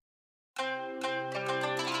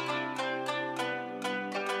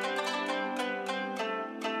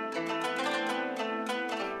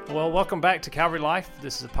Well, welcome back to Calvary Life.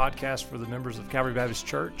 This is a podcast for the members of Calvary Baptist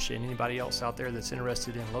Church and anybody else out there that's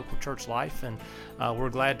interested in local church life. And we're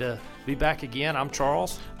glad to be back again. I'm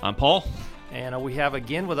Charles. I'm Paul. And we have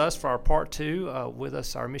again with us for our part two, with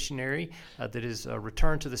us our missionary that is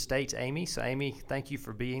returned to the States, Amy. So Amy, thank you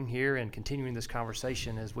for being here and continuing this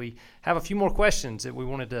conversation as we have a few more questions that we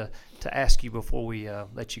wanted to ask you before we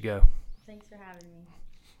let you go. Thanks for having me.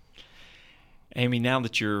 Amy, now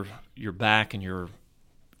that you're back and you're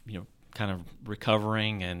kind of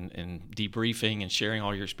recovering and debriefing and sharing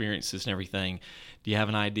all your experiences and everything, do you have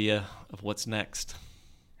an idea of what's next?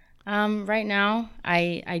 Right now,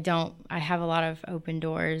 I don't. I have a lot of open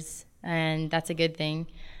doors, and that's a good thing.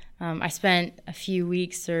 I spent a few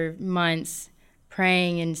weeks or months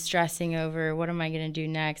praying and stressing over what am I going to do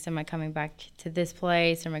next? Am I coming back to this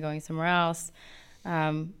place? Or am I going somewhere else?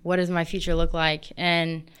 What does my future look like?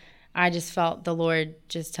 And I just felt the Lord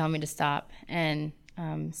just tell me to stop and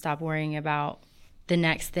stop worrying about the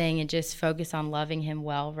next thing and just focus on loving Him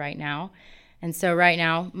well right now. And so right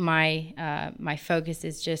now, my focus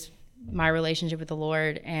is just my relationship with the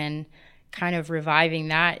Lord and kind of reviving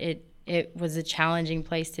that. It was a challenging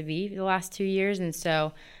place to be the last 2 years, and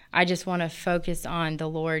so I just want to focus on the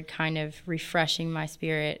Lord kind of refreshing my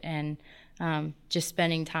spirit and just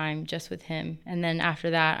spending time just with Him. And then after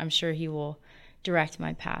that, I'm sure He will direct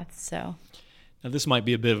my path. So. Now, this might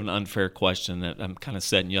be a bit of an unfair question that I'm kind of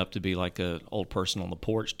setting you up to be like an old person on the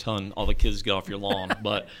porch telling all the kids to get off your lawn.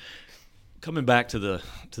 But coming back to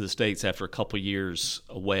the States after a couple of years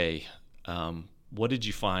away, what did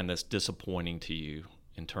you find that's disappointing to you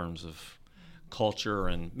in terms of culture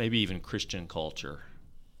and maybe even Christian culture?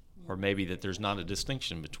 Or maybe that there's not a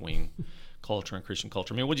distinction between culture and Christian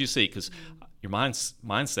culture? I mean, what did you see? Because your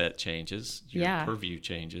mindset changes, your purview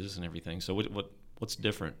changes and everything. So what's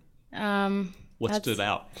different? What stood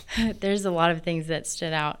out? There's a lot of things that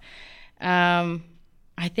stood out. I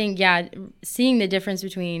think, seeing the difference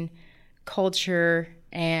between culture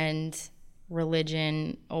and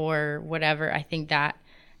religion or whatever, I think that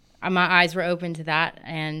my eyes were open to that.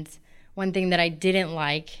 And one thing that I didn't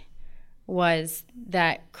like was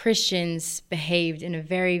that Christians behaved in a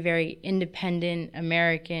very, very independent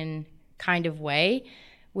American kind of way,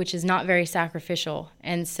 which is not very sacrificial.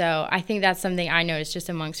 And so I think that's something I noticed just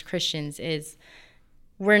amongst Christians is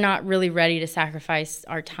we're not really ready to sacrifice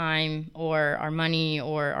our time or our money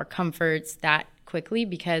or our comforts that quickly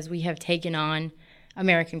because we have taken on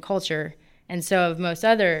American culture. And so have most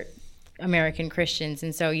other American Christians.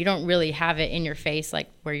 And so you don't really have it in your face,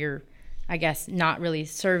 like where you're, I guess, not really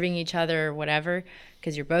serving each other or whatever,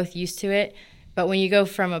 because you're both used to it. But when you go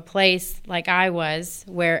from a place like I was,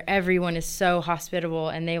 where everyone is so hospitable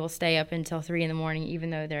and they will stay up until 3 a.m, even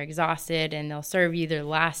though they're exhausted, and they'll serve you their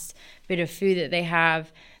last bit of food that they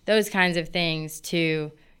have, those kinds of things,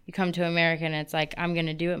 to you come to America and it's like, I'm going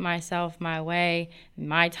to do it myself, my way,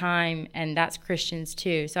 my time, and that's Christians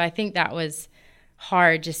too. So I think that was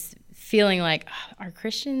hard, just feeling like, are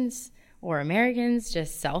Christians or Americans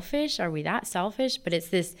just selfish? Are we that selfish? But it's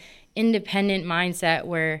this independent mindset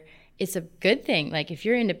where it's a good thing. Like, if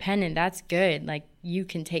you're independent, that's good. Like, you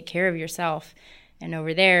can take care of yourself. And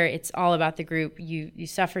over there, it's all about the group. You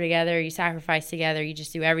suffer together, you sacrifice together, you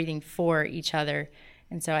just do everything for each other.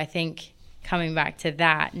 And so I think coming back to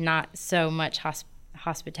that, not so much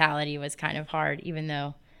hospitality was kind of hard, even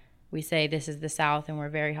though we say this is the South and we're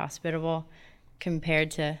very hospitable. Compared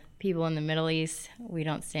to people in the Middle East, we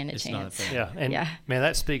don't stand a chance. Man,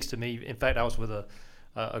 that speaks to me. In fact, I was with a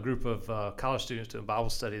group of college students doing Bible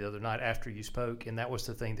study the other night after you spoke, and that was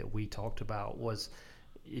the thing that we talked about. Was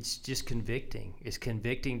it's just convicting. It's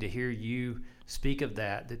convicting to hear you speak of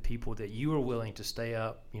that people that you were willing to stay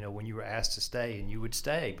up, when you were asked to stay, and you would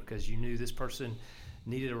stay because you knew this person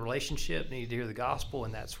needed a relationship, needed to hear the gospel,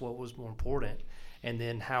 and that's what was more important. And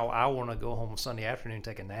then how I want to go home on Sunday afternoon and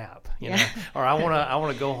take a nap, or I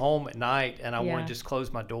want to go home at night and I want to just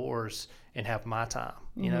close my doors and have my time,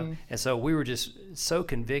 And so we were just so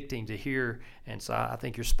convicting to hear. And so I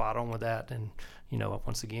think you're spot on with that. And,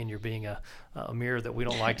 once again, you're being a mirror that we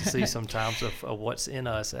don't like to see sometimes of what's in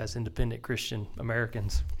us as independent Christian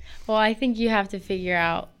Americans. Well, I think you have to figure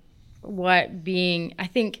out I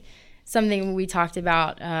think something we talked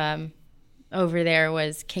about over there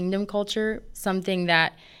was kingdom culture, something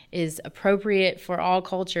that is appropriate for all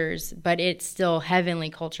cultures, but it's still heavenly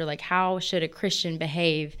culture. Like, how should a Christian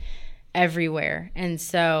behave everywhere? And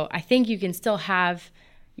so I think you can still have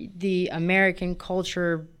the American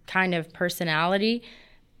culture kind of personality,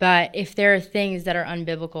 but if there are things that are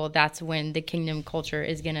unbiblical, that's when the kingdom culture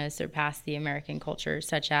is going to surpass the American culture,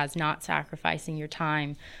 such as not sacrificing your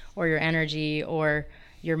time or your energy or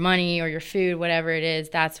your money or your food, whatever it is,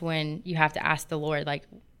 that's when you have to ask the Lord, like,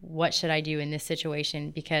 what should I do in this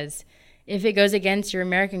situation? Because if it goes against your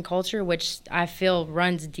American culture, which I feel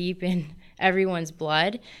runs deep in everyone's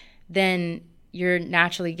blood, then you're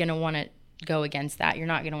naturally going to want to go against that. You're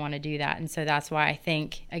not going to want to do that. And so that's why I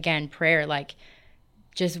think, again, prayer, like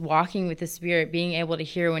just walking with the Spirit, being able to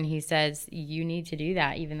hear when he says you need to do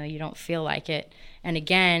that, even though you don't feel like it. And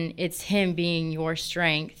again, it's him being your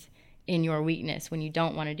strength in your weakness when you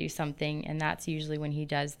don't want to do something. And that's usually when he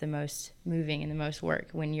does the most moving and the most work,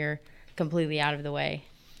 when you're completely out of the way.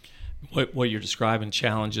 What you're describing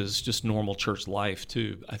challenges just normal church life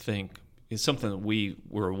too. I think it's something that we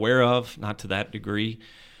were aware of, not to that degree.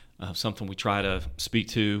 Something we try to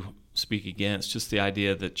speak against. Just the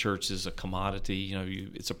idea that church is a commodity.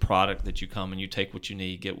 It's a product that you come and you take what you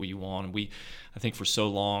need, get what you want. And I think for so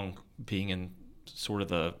long, being in sort of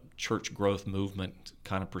the church growth movement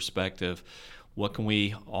kind of perspective, what can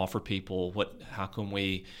we offer people? How can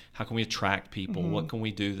we attract people? Mm-hmm. What can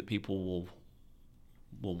we do that people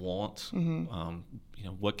will want? Mm-hmm.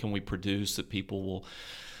 What can we produce that people will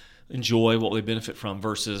enjoy, what they benefit from,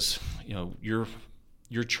 versus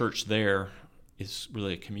your church there is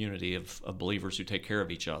really a community of believers who take care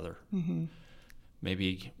of each other. Mm-hmm.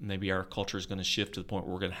 Maybe our culture is going to shift to the point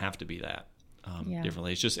where we're going to have to be that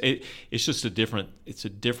differently. It's just a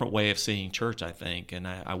different way of seeing church, I think, and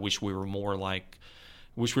I wish we were more like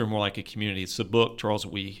a community. It's a book, Charles,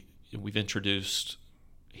 that we've introduced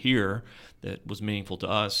here that was meaningful to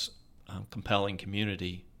us. Compelling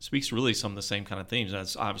Community speaks really some of the same kind of themes.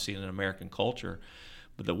 That's obviously in an American culture,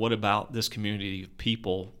 but what about this community of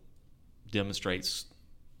people demonstrates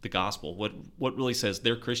the gospel? What really says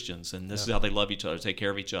they're Christians, and this is how they love each other, take care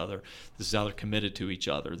of each other. This is how they're committed to each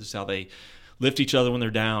other. This is how they lift each other when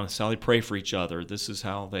they're down. This is how they pray for each other. This is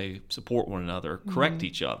how they support one another, correct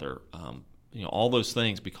each other. All those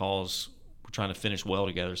things, because we're trying to finish well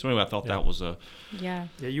together. So anyway, I thought that was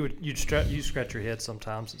you scratch your head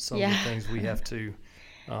sometimes at some of the things we have to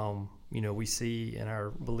we see in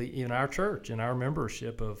our church, in our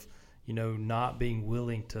membership of not being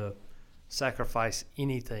willing to sacrifice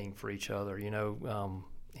anything for each other,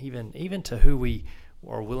 even to who we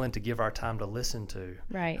are willing to give our time to listen to,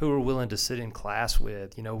 right? Who we're willing to sit in class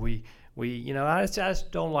with. I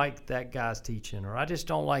just don't like that guy's teaching, or I just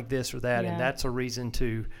don't like this or that, and that's a reason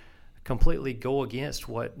to completely go against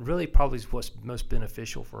what really probably is what's most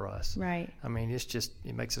beneficial for us. Right. I mean,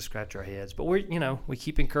 it makes us scratch our heads, but we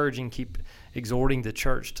keep encouraging, keep exhorting the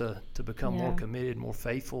church to become more committed, more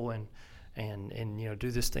faithful, and do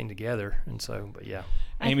this thing together. And so, but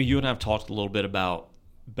Amy, you and I have talked a little bit about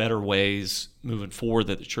better ways moving forward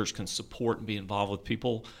that the church can support and be involved with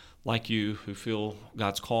people like you who feel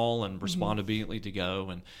God's call and respond obediently to go.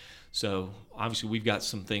 And so obviously we've got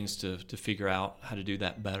some things to figure out how to do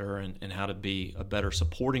that better and how to be a better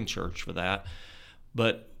supporting church for that.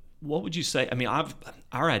 But what would you say? I mean,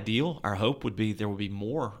 our hope would be there would be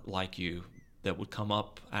more like you that would come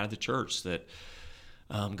up out of the church, that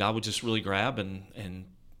God would just really grab and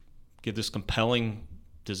give this compelling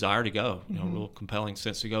desire to go, real compelling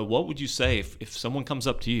sense to go. What would you say if someone comes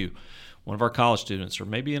up to you, one of our college students, or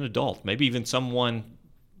maybe an adult, maybe even someone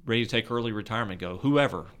ready to take early retirement, go,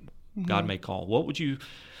 whoever God may call,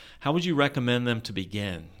 how would you recommend them to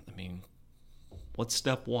begin? I mean, what's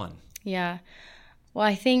step one? Yeah. Well,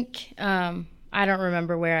 I think, I don't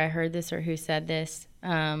remember where I heard this or who said this,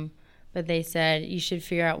 but they said you should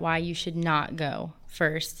figure out why you should not go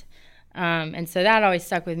first. And so that always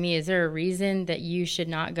stuck with me. Is there a reason that you should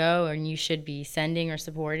not go and you should be sending or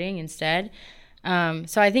supporting instead?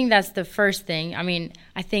 So I think that's the first thing. I mean,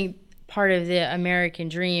 I think part of the American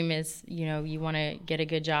dream is, you want to get a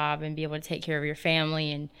good job and be able to take care of your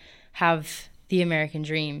family and have the American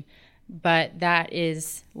dream. But that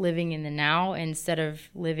is living in the now instead of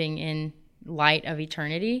living in light of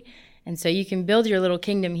eternity. And so you can build your little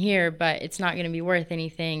kingdom here, but it's not going to be worth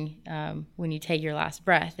anything when you take your last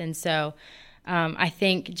breath. And so I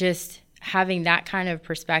think just having that kind of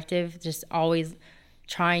perspective, just always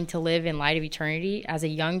trying to live in light of eternity as a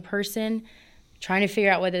young person, trying to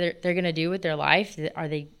figure out what they're going to do with their life. Are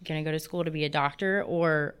they going to go to school to be a doctor,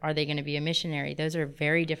 or are they going to be a missionary? Those are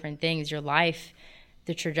very different things. Your life,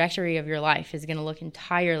 the trajectory of your life is going to look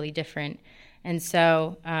entirely different. And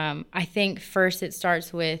so I think first it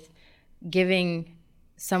starts with giving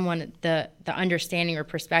someone the understanding or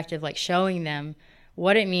perspective, like showing them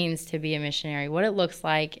what it means to be a missionary, what it looks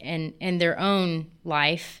like in their own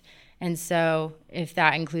life. And so if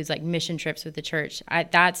that includes like mission trips with the church,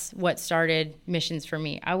 that's what started missions for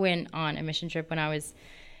me. I went on a mission trip when I was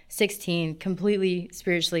 16, completely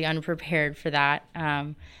spiritually unprepared for that.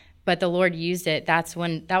 But the Lord used it. That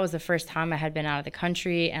was the first time I had been out of the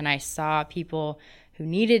country, and I saw people who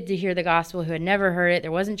needed to hear the gospel, who had never heard it.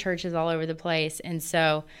 There wasn't churches all over the place. And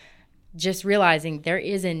so just realizing there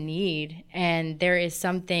is a need, and there is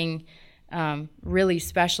something really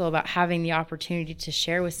special about having the opportunity to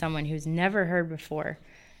share with someone who's never heard before.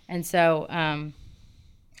 And so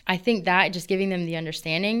I think that just giving them the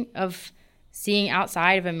understanding of seeing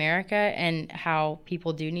outside of America and how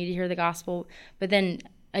people do need to hear the gospel. But then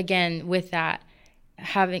again, with that,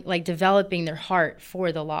 having developing their heart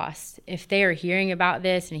for the lost. If they are hearing about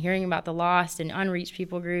this and hearing about the lost and unreached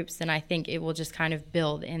people groups, then I think it will just kind of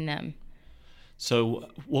build in them. So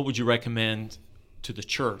what would you recommend to the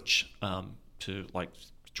church, to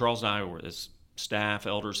Charles and I were as staff,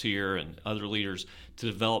 elders here, and other leaders, to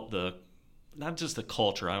develop not just the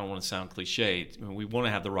culture, I don't want to sound cliche, I mean, we want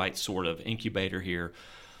to have the right sort of incubator here,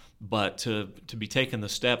 but to be taking the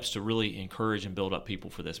steps to really encourage and build up people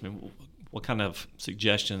for this? I mean, what kind of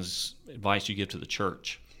suggestions, advice you give to the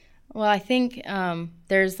church? Well, I think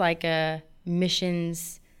there's a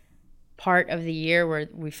missions part of the year where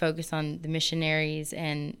we focus on the missionaries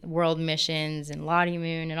and world missions, and Lottie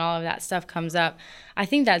Moon and all of that stuff comes up. I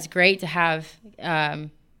think that's great to have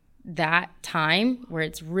that time where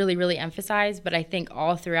it's really, really emphasized, but I think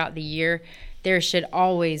all throughout the year there should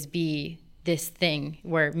always be this thing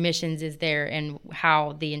where missions is there, and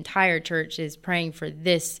how the entire church is praying for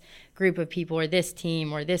this group of people or this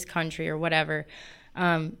team or this country or whatever,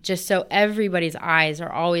 just so everybody's eyes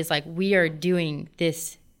are always we are doing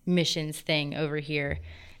this missions thing over here,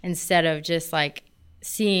 instead of just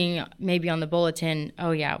seeing maybe on the bulletin,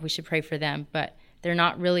 oh yeah, we should pray for them, but they're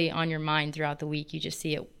not really on your mind throughout the week. You just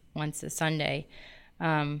see it once a Sunday.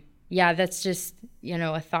 That's just,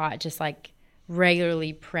 a thought, just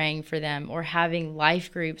regularly praying for them, or having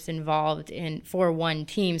life groups involved for one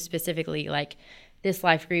team specifically, this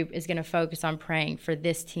life group is going to focus on praying for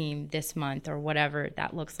this team this month, or whatever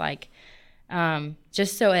that looks like.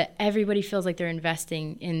 Just so everybody feels like they're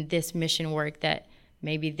investing in this mission work that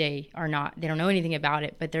maybe they don't know anything about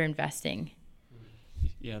it, but they're investing.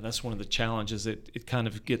 Yeah, that's one of the challenges. It kind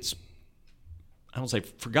of gets, I don't say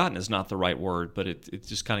forgotten is not the right word, but it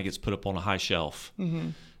just kind of gets put up on a high shelf,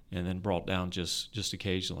 and then brought down just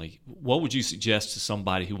occasionally. What would you suggest to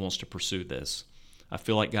somebody who wants to pursue this? I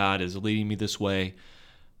feel like God is leading me this way.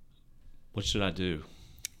 What should I do?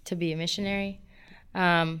 To be a missionary?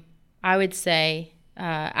 I would say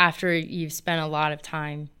after you've spent a lot of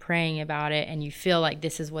time praying about it and you feel like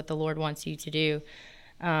this is what the Lord wants you to do,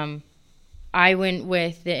 I went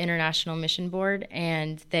with the International Mission Board,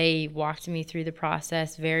 and they walked me through the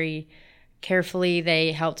process very carefully.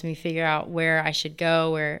 They helped me figure out where I should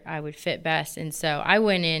go, where I would fit best. And so I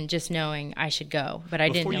went in just knowing I should go, but I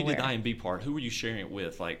didn't know where. Before you did the IMB part, who were you sharing it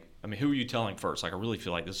with? Who were you telling first? I really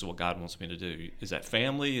feel like this is what God wants me to do. Is that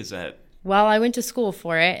family? Is that... Well, I went to school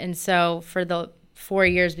for it, and so for the 4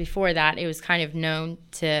 years before that, it was kind of known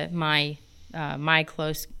to my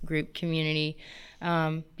close group community.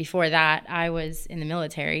 Before that, I was in the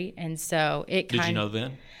military, and so it kind of... Did you know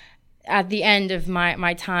then? At the end of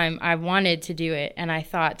my time, I wanted to do it, and I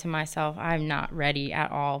thought to myself, I'm not ready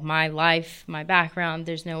at all. My life, my background,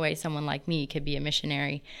 there's no way someone like me could be a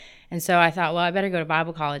missionary. And so I thought, well, I better go to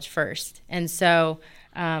Bible college first. And so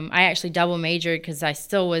I actually double majored because I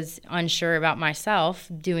still was unsure about myself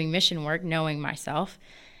doing mission work, knowing myself.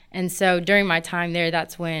 And so during my time there,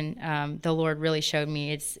 that's when the Lord really showed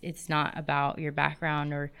me it's not about your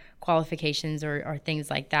background or qualifications or things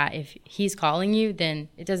like that. If He's calling you, then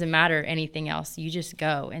it doesn't matter anything else. You just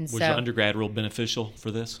go. And was your undergrad real beneficial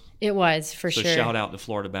for this? It was, for sure. So shout out to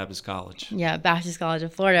Florida Baptist College. Yeah, Baptist College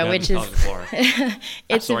of Florida, Baptist College of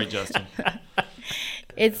Florida. Sorry, Justin.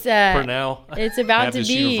 It's for now. It's about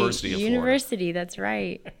Baptist to be University. That's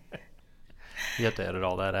right. You have to edit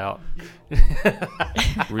all that out.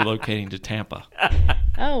 Relocating to Tampa.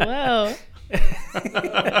 Oh, whoa.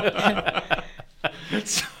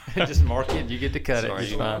 Just mark it. You get to cut it.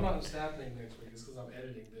 It's fine. I'm not staff name next week. It's because I'm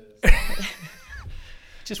editing this.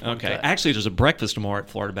 Just one okay. cut. Actually, there's a breakfast tomorrow at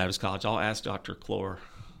Florida Baptist College. I'll ask Dr. Clore.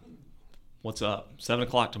 What's up? 7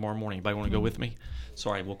 o'clock tomorrow morning. Anybody want to go with me?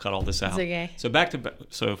 Sorry, we'll cut all this out. It's okay.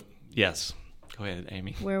 So yes. Go ahead,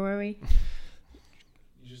 Amy. Where were we?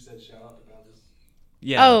 You just said shout out to Baptist.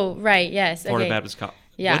 Yeah. Oh, right. Yes. Florida okay. Baptist College.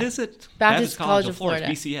 Yeah. What is it? Baptist College of Florida.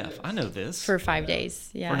 BCF. I know this. For 5 days.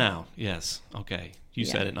 Yeah. For now. Yes. Okay. You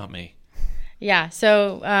said it, not me. Yeah.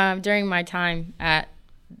 So during my time at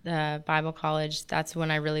the Bible college, that's when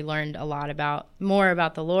I really learned a lot more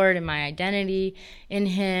about the Lord and my identity in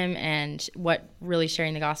Him, and what really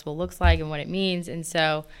sharing the gospel looks like and what it means. And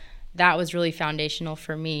so that was really foundational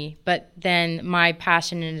for me. But then my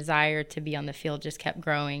passion and desire to be on the field just kept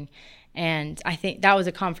growing. And I think that was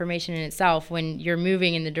a confirmation in itself when you're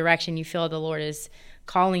moving in the direction you feel the Lord is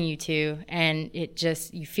calling you to, and it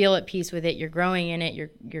just, you feel at peace with it, you're growing in it,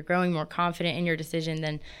 you're growing more confident in your decision.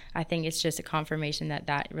 Then I think it's just a confirmation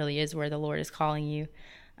that really is where the Lord is calling you.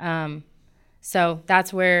 So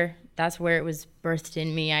that's where it was birthed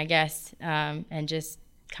in me, I guess, and just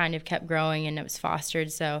kind of kept growing, and it was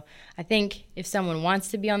fostered. So I think if someone wants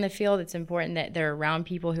to be on the field, it's important that they're around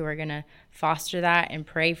people who are going to foster that and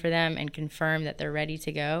pray for them and confirm that they're ready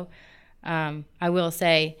to go. I will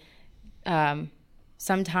say,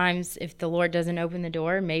 sometimes if the Lord doesn't open the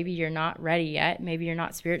door, maybe you're not ready yet. Maybe you're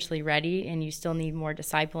not spiritually ready and you still need more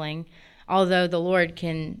discipling. Although the Lord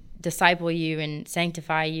can disciple you and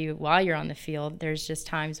sanctify you while you're on the field, there's just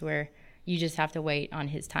times where you just have to wait on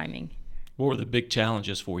his timing. What were the big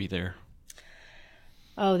challenges for you there?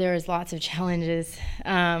 Oh, there was lots of challenges.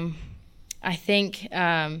 I think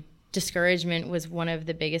discouragement was one of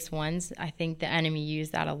the biggest ones. I think the enemy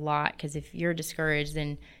used that a lot, because if you're discouraged,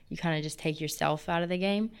 then you kind of just take yourself out of the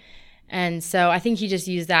game. And so I think he just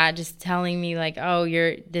used that, just telling me like, oh,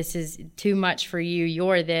 this is too much for you.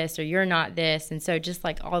 You're this, or you're not this. And so just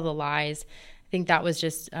like all the lies, I think that was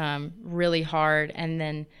just really hard. And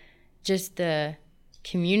then just the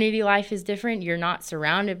community life is different. You're not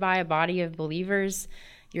surrounded by a body of believers.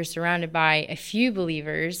 You're surrounded by a few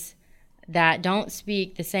believers that don't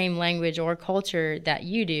speak the same language or culture that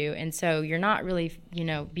you do. And so you're not really,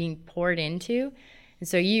 being poured into. And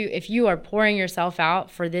so if you are pouring yourself out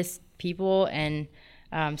for this people and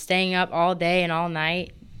staying up all day and all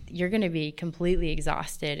night, you're going to be completely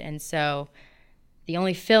exhausted. And so the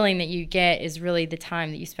only filling that you get is really the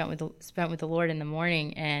time that you spent with the Lord in the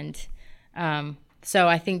morning. And so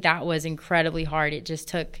I think that was incredibly hard. It just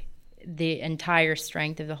took the entire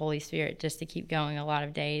strength of the Holy Spirit just to keep going a lot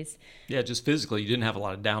of days. Yeah, just physically, you didn't have a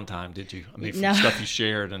lot of downtime, did you? I mean, from No. stuff you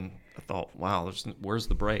shared, and I thought, wow, where's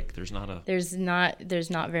the break? There's not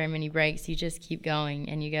very many breaks. You just keep going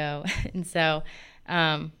and you go. And so,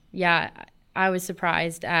 I was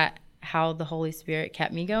surprised at how the Holy Spirit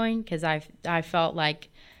kept me going, because I felt like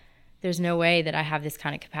there's no way that I have this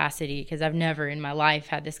kind of capacity, because I've never in my life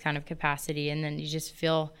had this kind of capacity. And then you just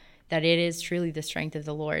feel that it is truly the strength of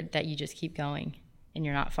the Lord that you just keep going and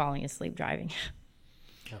you're not falling asleep driving.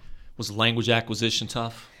 Was language acquisition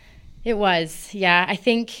tough? It was, yeah. I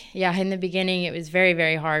think, in the beginning it was very,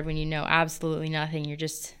 very hard when you know absolutely nothing. You're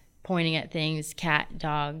just pointing at things, cat,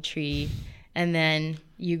 dog, tree, and then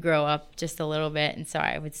you grow up just a little bit. And so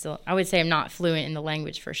I would say I'm not fluent in the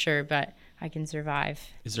language for sure, but I can survive.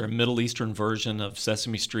 Is there a Middle Eastern version of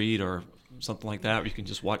Sesame Street or something like that where you can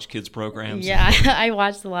just watch kids' programs? Yeah, I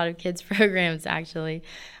watched a lot of kids' programs, actually.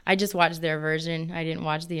 I just watched their version. I didn't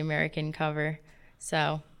watch the American cover.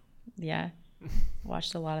 So, yeah,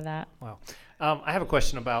 watched a lot of that. Wow. I have a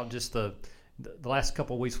question about just the last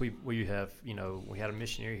couple of weeks we have, we had a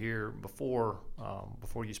missionary here before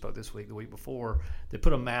you spoke this week, the week before. They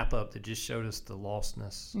put a map up that just showed us the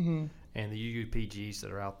lostness and the UUPGs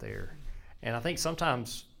that are out there. And I think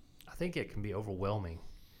sometimes, it can be overwhelming.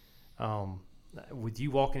 With you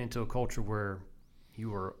walking into a culture where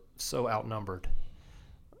you are so outnumbered,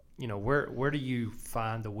 where do you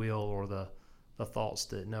find the will or the thoughts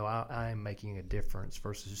that, no, I am making a difference,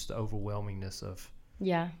 versus just the overwhelmingness of,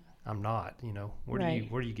 I'm not, where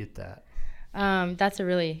do you get that? That's a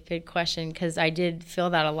really good question, because I did feel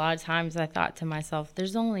that a lot of times. I thought to myself,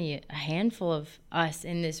 there's only a handful of us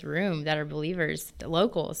in this room that are believers, the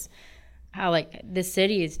locals. How, this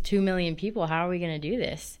city is 2 million people. How are we going to do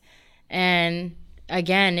this? And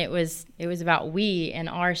again, it was about we and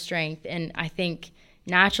our strength. And I think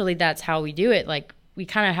naturally that's how we do it. We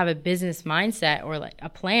kind of have a business mindset, or a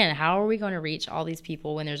plan. How are we going to reach all these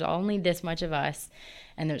people when there's only this much of us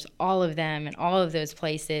and there's all of them in all of those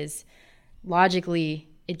places? Logically,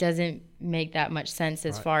 it doesn't make that much sense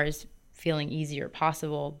as far as feeling easy or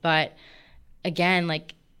possible. But again,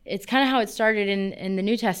 it's kind of how it started in the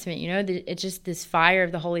New Testament, it's just this fire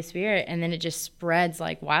of the Holy Spirit, and then it just spreads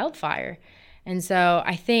like wildfire. And so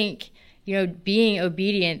I think, being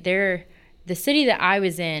obedient there, the city that I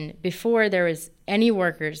was in, before there was any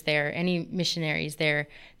workers there, any missionaries there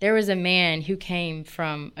was a man who came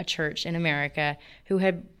from a church in America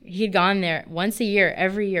he'd gone there once a year,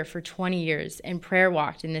 every year for 20 years, and prayer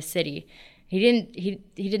walked in this city. He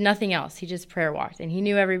did nothing else. He just prayer walked, and he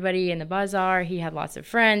knew everybody in the bazaar. He had lots of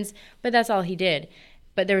friends, but that's all he did.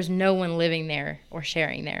 But there was no one living there or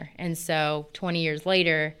sharing there. And so 20 years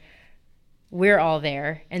later, we're all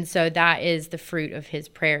there. And so that is the fruit of his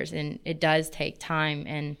prayers, and it does take time.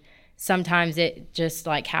 And sometimes it just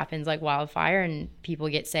like happens like wildfire and people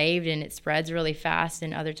get saved and it spreads really fast,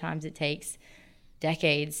 and other times it takes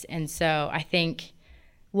decades. And so I think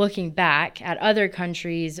looking back at other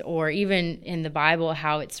countries or even in the Bible,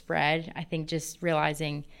 how it spread, I think just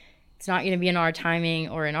realizing it's not going to be in our timing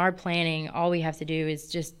or in our planning. All we have to do is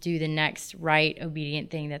just do the next right, obedient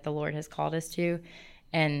thing that the Lord has called us to.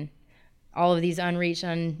 And all of these unreached,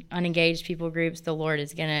 unengaged people groups, the Lord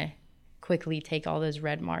is going to quickly take all those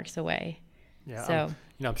red marks away. Yeah. So,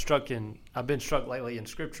 I've been struck lately in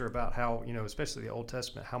Scripture about how, especially the Old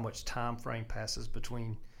Testament, how much time frame passes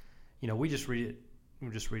between, we just read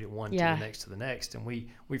it one to the next, and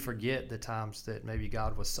we forget the times that maybe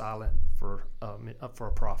God was silent for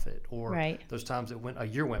a prophet, or those times that a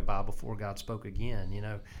year went by before God spoke again,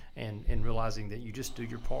 and realizing that you just do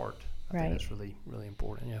your part. I think that's really, really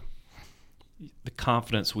important. Yeah. The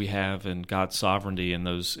confidence we have in God's sovereignty in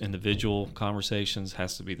those individual conversations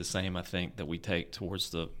has to be the same, I think, that we take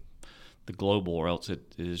towards the global, or else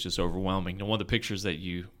it is just overwhelming. And one of the pictures that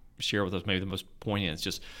you share with us, maybe the most poignant, is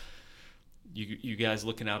just you guys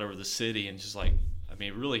looking out over the city, and just like,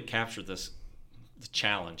 it really captured the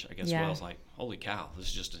challenge, I guess. Yeah. Well, I was like, holy cow, this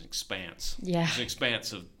is just an expanse. Yeah. It's an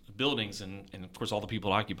expanse of buildings, and of course all the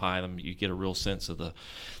people that occupy them. You get a real sense of the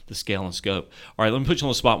scale and scope. All right, let me put you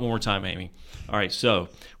on the spot one more time, Amy. All right, so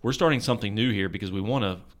we're starting something new here because we want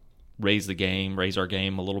to raise our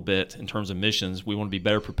game a little bit in terms of missions. We want to be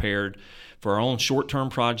better prepared for our own short-term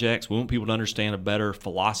projects. We want people to understand a better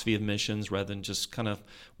philosophy of missions rather than just kind of,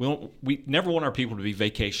 we never want our people to be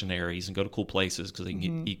vacationaries and go to cool places because they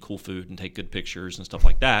can eat cool food and take good pictures and stuff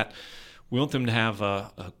like that. We want them to have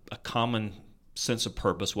a common sense of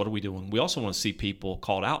purpose. What are we doing? We also want to see people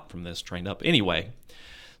called out from this, trained up. Anyway,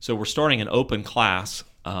 so we're starting an open class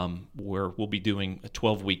where we'll be doing a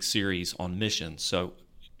 12-week series on missions. So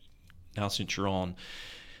now, since you're on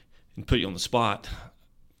and put you on the spot,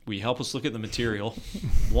 will you help us look at the material?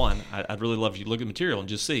 One, I'd really love you to look at the material and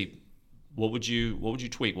just see what would you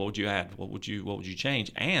tweak, what would you add, what would you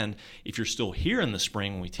change. And if you're still here in the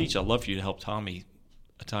spring when we teach, I'd love for you to help Tommy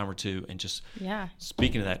a time or two and just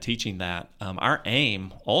speaking to that, teaching that. Our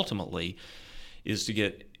aim ultimately is to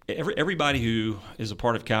get everybody who is a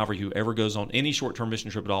part of Calvary, who ever goes on any short-term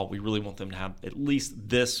mission trip at all, we really want them to have at least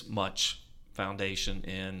this much foundation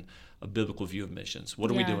in a biblical view of missions. What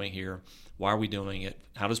are we doing here? Why are we doing it?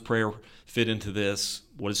 How does prayer fit into this?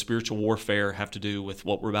 What does spiritual warfare have to do with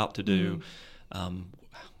what we're about to do?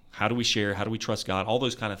 How do we share? How do we trust God? All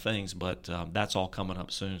those kind of things. But that's all coming up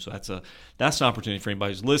soon. So that's an opportunity for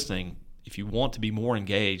anybody who's listening. If you want to be more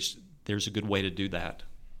engaged, there's a good way to do that.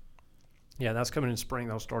 Yeah, that's coming in spring.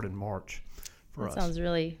 That'll start in March for us. That sounds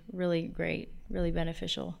really, really great, really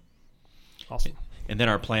beneficial. Awesome. And then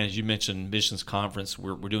our plan, as you mentioned, missions conference.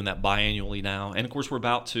 We're doing that biannually now, and of course we're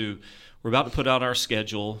about to put out our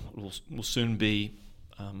schedule. We'll soon be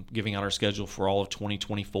giving out our schedule for all of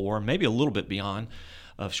 2024, maybe a little bit beyond,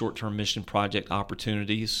 of short-term mission project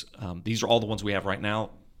opportunities. These are all the ones we have right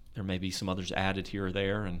now. There may be some others added here or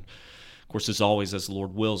there, and of course, as always, as the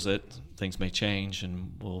Lord wills it, things may change,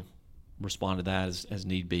 and we'll respond to that as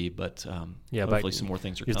need be, but hopefully some more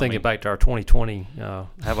things are coming. You're thinking back to our 2020,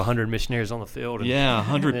 have 100 missionaries on the field. And,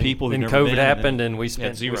 100 people who've never been. COVID happened, and we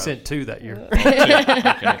sent 2 that year.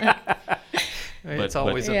 Okay. It's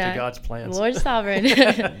always up to God's plans. Lord's sovereign.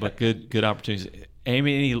 But good opportunities.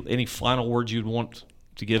 Amy, any final words you'd want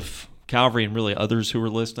to give Calvary and really others who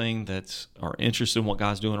are listening that are interested in what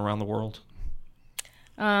God's doing around the world?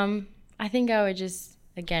 I think I would just,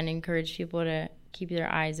 again, encourage people to keep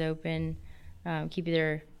their eyes open, keep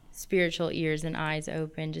their spiritual ears and eyes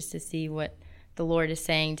open just to see what the Lord is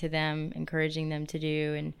saying to them, encouraging them to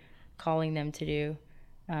do and calling them to do,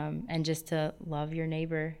 and just to love your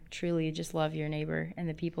neighbor, truly just love your neighbor and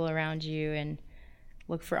the people around you, and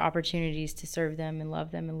look for opportunities to serve them and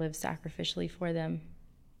love them and live sacrificially for them.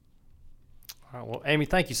 All right, well, Amy,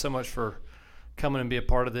 thank you so much for coming and be a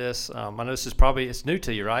part of this. I know this is it's new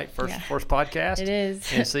to you, right? First podcast. It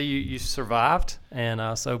is. And see, you survived, and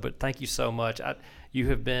but thank you so much. You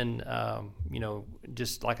have been,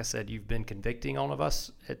 just like I said, you've been convicting all of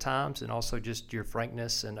us at times, and also just your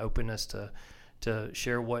frankness and openness to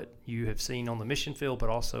share what you have seen on the mission field, but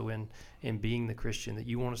also in being the Christian that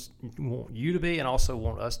you want you to be, and also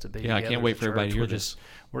want us to be. Yeah, I can't wait for everybody to hear this.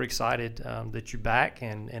 We're excited that you're back,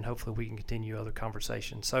 and hopefully we can continue other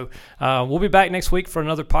conversations. So we'll be back next week for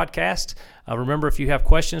another podcast. Remember, if you have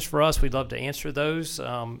questions for us, we'd love to answer those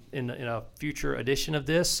in a future edition of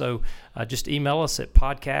this. So just email us at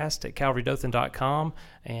podcast@calvarydothan.com,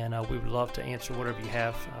 and we would love to answer whatever you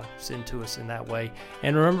have. Send to us in that way.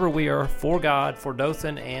 And remember, we are for God, for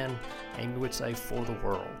Dothan, and Amy would say for the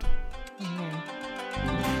world.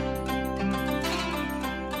 Amen.